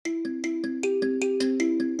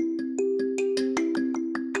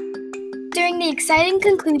the exciting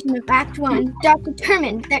conclusion of Act 1, Dot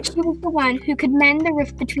determined that she was the one who could mend the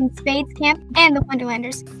rift between Spade's camp and the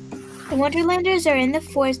Wonderlanders. The Wonderlanders are in the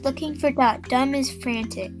forest looking for Dot. Dum is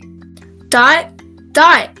frantic. Dot!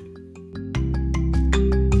 Dot!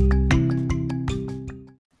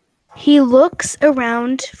 He looks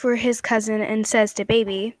around for his cousin and says to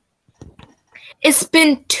Baby, It's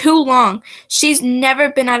been too long. She's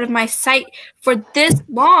never been out of my sight for this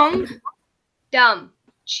long. Dum,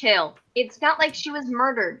 chill. It's not like she was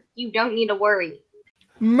murdered. You don't need to worry.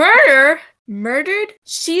 Murder? Murdered?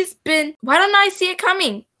 Why don't I see it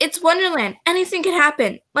coming? It's Wonderland. Anything could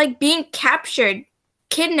happen. Like being captured,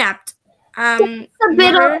 kidnapped. It's a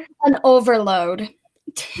bit of an overload.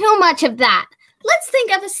 Too much of that. Let's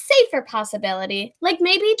think of a safer possibility, like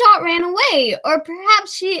maybe Dot ran away, or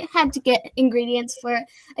perhaps she had to get ingredients for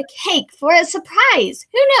a cake for a surprise.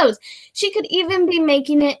 Who knows? She could even be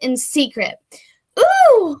making it in secret.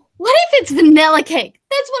 Ooh, what if it's vanilla cake?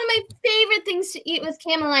 That's one of my favorite things to eat with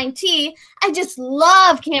cameline tea. I just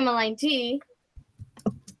love cameline tea.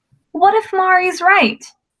 What if Mari's right?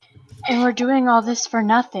 And we're doing all this for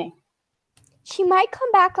nothing. She might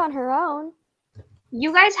come back on her own.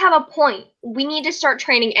 You guys have a point. We need to start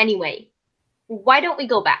training anyway. Why don't we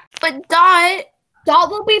go back? But Dot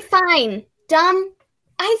will be fine. Dum,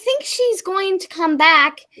 I think she's going to come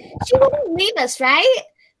back. She wouldn't leave us, right?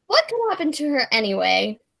 What could happen to her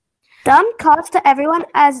anyway? Dum calls to everyone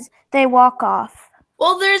as they walk off.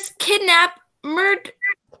 Well, there's kidnap, murder.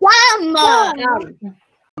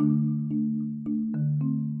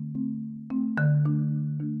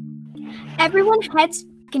 Everyone heads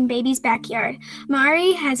in Baby's backyard.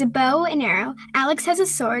 Mari has a bow and arrow. Alex has a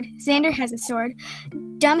sword. Xander has a sword.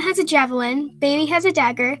 Dum has a javelin. Baby has a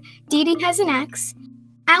dagger. Dee Dee has an axe.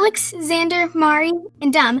 Alex, Xander, Mari,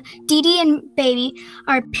 and Dum, Dee Dee and Baby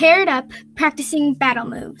are paired up practicing battle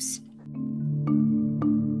moves.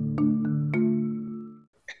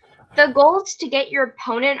 The goal is to get your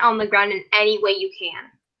opponent on the ground in any way you can.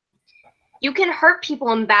 You can hurt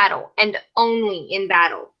people in battle, and only in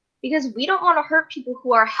battle, because we don't want to hurt people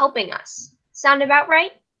who are helping us. Sound about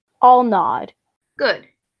right? All nod. Good.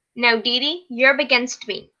 Now, Dee Dee, you're up against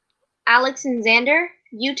me. Alex and Xander,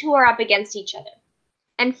 you two are up against each other.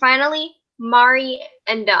 And finally, Mari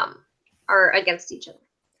and Dum are against each other.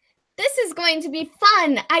 This is going to be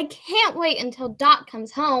fun. I can't wait until Dot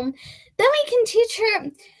comes home. Then we can teach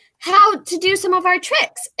her how to do some of our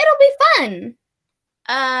tricks. It'll be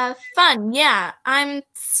fun. Fun, yeah. I'm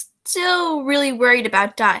still really worried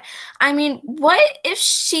about Dot. I mean, what if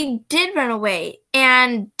she did run away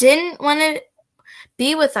and didn't want to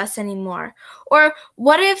be with us anymore? Or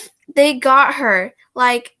what if they got her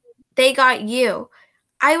like they got you?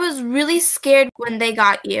 I was really scared when they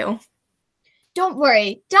got you. Don't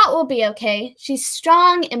worry, Dot will be okay. She's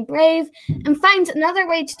strong and brave and finds another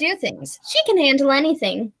way to do things. She can handle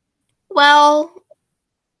anything. Well,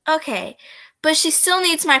 okay, but she still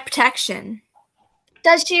needs my protection.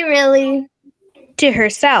 Does she really? To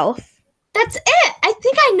herself. That's it. I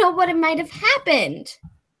think I know what might have happened.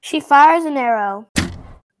 She fires an arrow.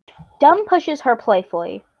 Dum pushes her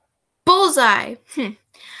playfully. Bullseye.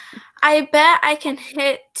 I bet I can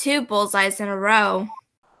hit 2 bullseyes in a row.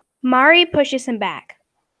 Mari pushes him back.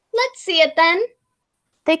 Let's see it then.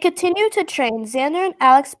 They continue to train. Xander and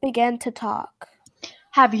Alex begin to talk.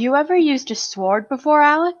 Have you ever used a sword before,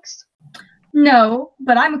 Alex? No,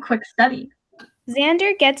 but I'm a quick study.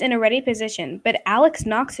 Xander gets in a ready position, but Alex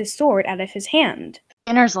knocks his sword out of his hand.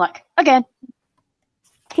 Beginner's luck. Again.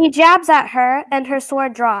 He jabs at her, and her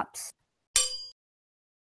sword drops.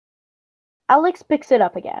 Alex picks it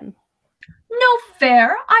up again. No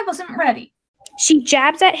fair. I wasn't ready. She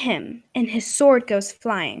jabs at him, and his sword goes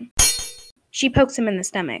flying. She pokes him in the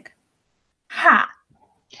stomach. Ha!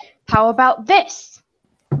 How about this?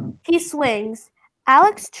 He swings.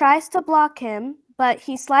 Alex tries to block him, but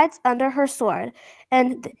he slides under her sword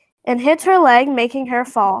and hits her leg, making her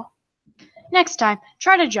fall. Next time,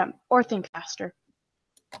 try to jump or think faster.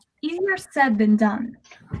 Easier said than done.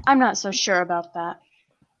 I'm not so sure about that.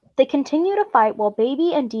 They continue to fight while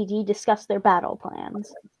Baby and Dee Dee discuss their battle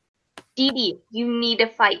plans. Dee Dee, you need to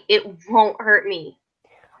fight. It won't hurt me.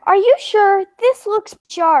 Are you sure? This looks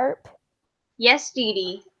sharp. Yes, Dee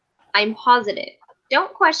Dee. I'm positive.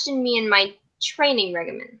 Don't question me in my training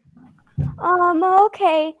regimen.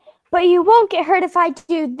 Okay. But you won't get hurt if I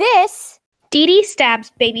do this. Dee Dee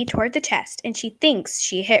stabs Baby toward the chest, and she thinks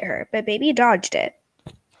she hit her, but Baby dodged it.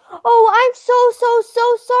 Oh, I'm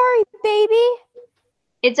so sorry, Baby.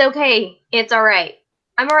 It's okay. It's all right.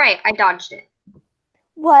 I'm all right. I dodged it.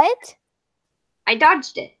 What? I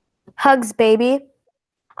dodged it. Hugs Baby.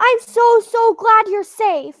 I'm so glad you're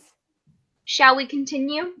safe. Shall we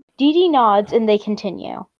continue? Dee Dee nods and they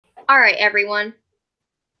continue. All right, everyone.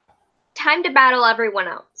 Time to battle everyone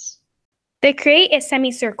else. They create a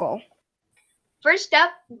semicircle. First up,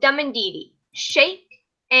 Dumb and Dee Dee. Shake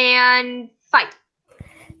and fight.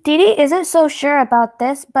 Dee Dee isn't so sure about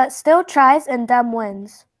this, but still tries and Dumb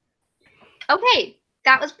wins. Okay,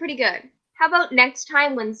 that was pretty good. How about next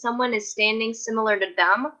time when someone is standing similar to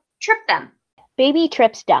Dumb, trip them? Baby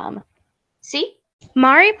trips Dumb. See?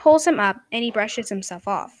 Mari pulls him up and he brushes himself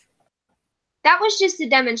off. That was just a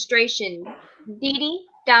demonstration. Dee Dee,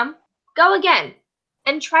 Dumb, go again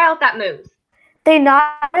and try out that move. They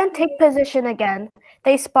nod and take position again.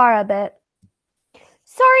 They spar a bit.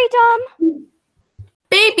 Sorry, Dumb.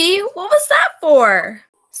 Baby, what was that for?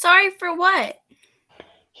 Sorry for what?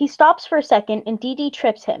 He stops for a second and Dee Dee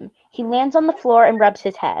trips him. He lands on the floor and rubs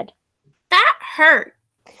his head. That hurt.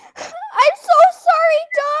 I'm so sorry,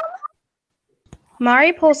 Dumb.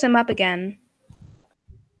 Mari pulls him up again.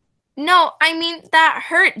 No, I mean, that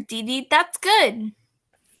hurt, Dee Dee. That's good.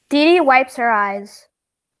 Dee Dee wipes her eyes.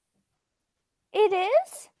 It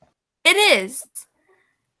is? It is.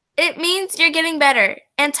 It means you're getting better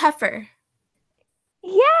and tougher.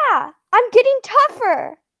 Yeah, I'm getting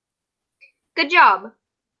tougher. Good job.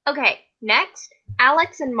 Okay, next,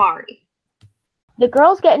 Alex and Mari. The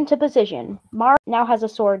girls get into position. Mari now has a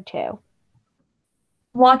sword too.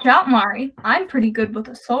 Watch out, Mari. I'm pretty good with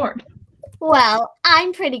a sword. Well,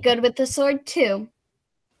 I'm pretty good with the sword too.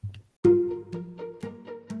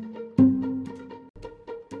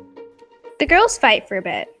 The girls fight for a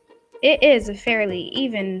bit. It is a fairly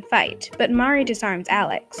even fight, but Mari disarms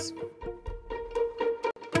Alex.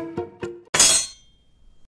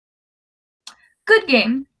 Good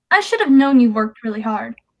game. I should have known you worked really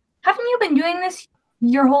hard. Haven't you been doing this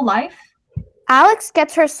your whole life? Alex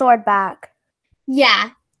gets her sword back. Yeah,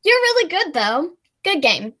 you're really good though. Good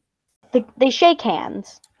game. They shake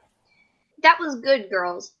hands. That was good,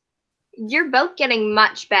 girls. You're both getting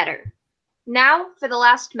much better. Now for the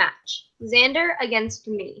last match. Xander against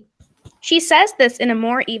me. She says this in a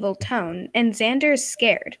more evil tone, and Xander is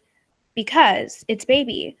scared. Because it's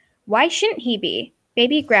Baby. Why shouldn't he be?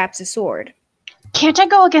 Baby grabs a sword. Can't I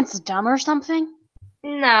go against Dumb or something?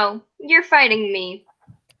 No, you're fighting me.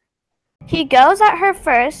 He goes at her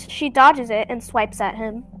first, she dodges it and swipes at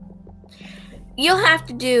him. You'll have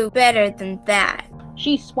to do better than that.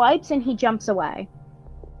 She swipes and he jumps away.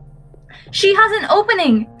 She has an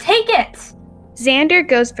opening. Take it. Xander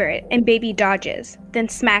goes for it, and Baby dodges, then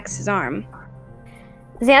smacks his arm.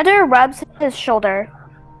 Xander rubs his shoulder.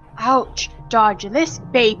 Ouch. Dodge this,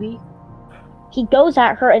 baby. He goes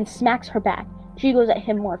at her and smacks her back. She goes at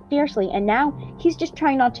him more fiercely, and now he's just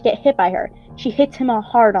trying not to get hit by her. She hits him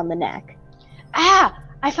hard on the neck. Ah!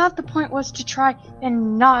 I thought the point was to try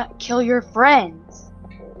and not kill your friends.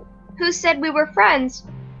 Who said we were friends?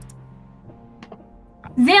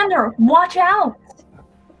 Xander, watch out.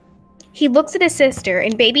 He looks at his sister,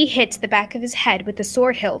 and Baby hits the back of his head with the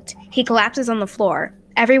sword hilt. He collapses on the floor.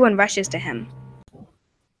 Everyone rushes to him.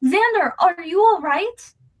 Xander, are you all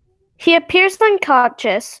right? He appears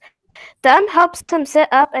unconscious. Dumb helps him sit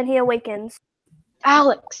up and he awakens.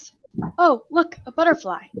 Alex! Oh, look, a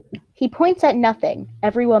butterfly. He points at nothing.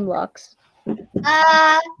 Everyone looks. There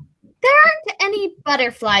aren't any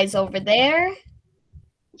butterflies over there.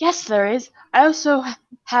 Yes, there is. I also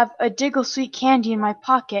have a Diggle sweet candy in my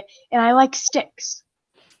pocket, and I like sticks.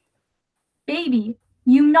 Baby,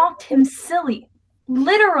 you knocked him silly.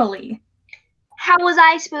 Literally. How was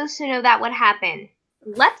I supposed to know that would happen?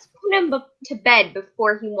 Let's put him to bed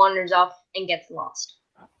before he wanders off and gets lost.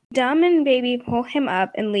 Dumb and Baby pull him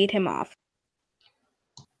up and lead him off.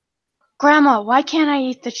 Grandma, why can't I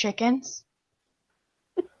eat the chickens?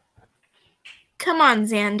 Come on,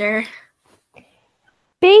 Xander.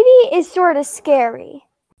 Baby is sort of scary.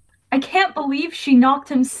 I can't believe she knocked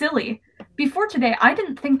him silly. Before today, I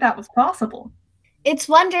didn't think that was possible. It's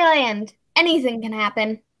Wonderland. Anything can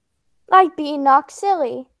happen. Like being knocked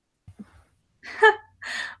silly.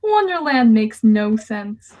 Wonderland makes no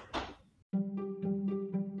sense.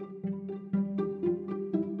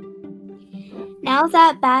 Now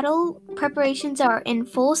that battle preparations are in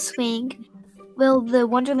full swing, will the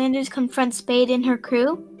Wonderlanders confront Spade and her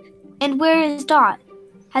crew? And where is Dot?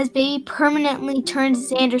 Has Baby permanently turned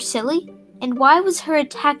Xander silly? And why was her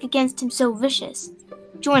attack against him so vicious?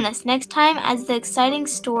 Join us next time as the exciting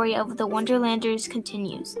story of the Wonderlanders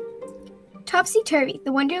continues. Topsy-Turvy,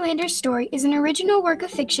 The Wonderlanders Story is an original work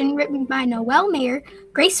of fiction written by Noelle Mayer,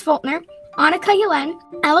 Grace Fultner, Annika Yellen,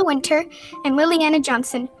 Ella Winter, and Liliana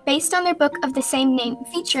Johnson, based on their book of the same name,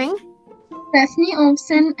 featuring Bethany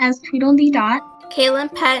Olson as Tweedledee Dot,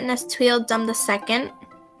 Kaylin Patton as Tweedledum II,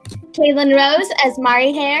 Kaylin Rose as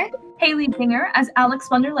Mari Hare. Haley Dinger as Alex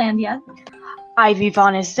Wonderlandia. Ivy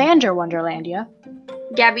Vaughn as Xander Wonderlandia.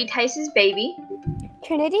 Gabby Tice as Baby.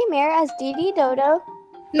 Trinity Mayer as Dee Dee Dodo.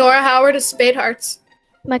 Nora Howard as Spade Hearts.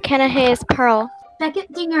 McKenna Hay as Pearl.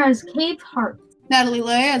 Beckett Dinger as Cave Heart. Natalie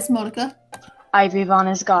Lay as Monica. Ivy Vaughn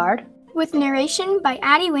as Guard. With narration by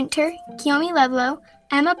Addie Winter, Kiyomi Levlow,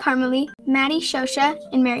 Emma Parmalee, Maddie Shosha,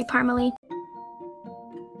 and Mary Parmalee.